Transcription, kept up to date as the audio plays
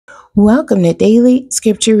Welcome to Daily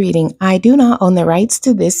Scripture Reading. I do not own the rights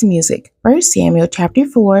to this music. 1 Samuel chapter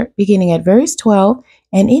 4, beginning at verse 12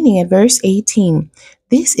 and ending at verse 18.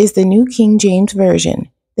 This is the New King James Version.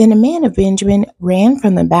 Then a man of Benjamin ran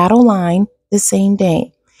from the battle line the same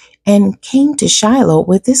day and came to Shiloh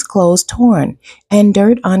with his clothes torn and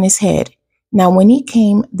dirt on his head. Now when he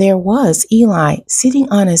came, there was Eli sitting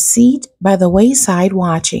on a seat by the wayside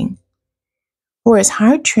watching. For his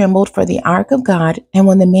heart trembled for the ark of God, and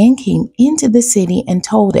when the man came into the city and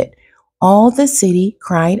told it, all the city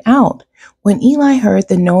cried out. When Eli heard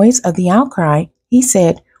the noise of the outcry, he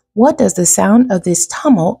said, "What does the sound of this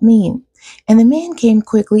tumult mean?" And the man came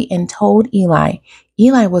quickly and told Eli.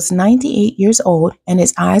 Eli was 98 years old, and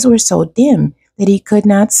his eyes were so dim that he could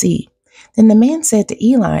not see. Then the man said to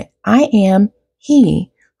Eli, "I am he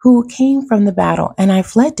who came from the battle, and I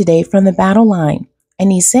fled today from the battle line."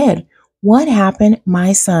 And he said, "What happened,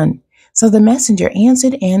 my son?" So the messenger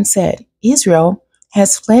answered and said, "Israel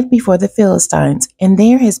has fled before the Philistines, and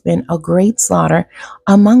there has been a great slaughter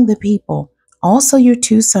among the people. Also your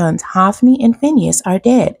two sons, Hophni and Phinehas, are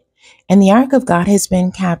dead, and the ark of God has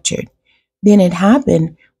been captured." Then it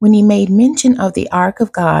happened, when he made mention of the ark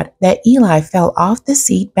of God, that Eli fell off the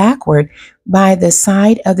seat backward by the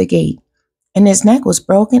side of the gate, and his neck was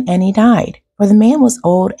broken, and he died. For the man was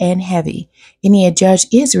old and heavy, and he had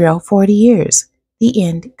judged Israel 40 years. The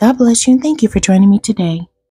end. God bless you, and thank you for joining me today.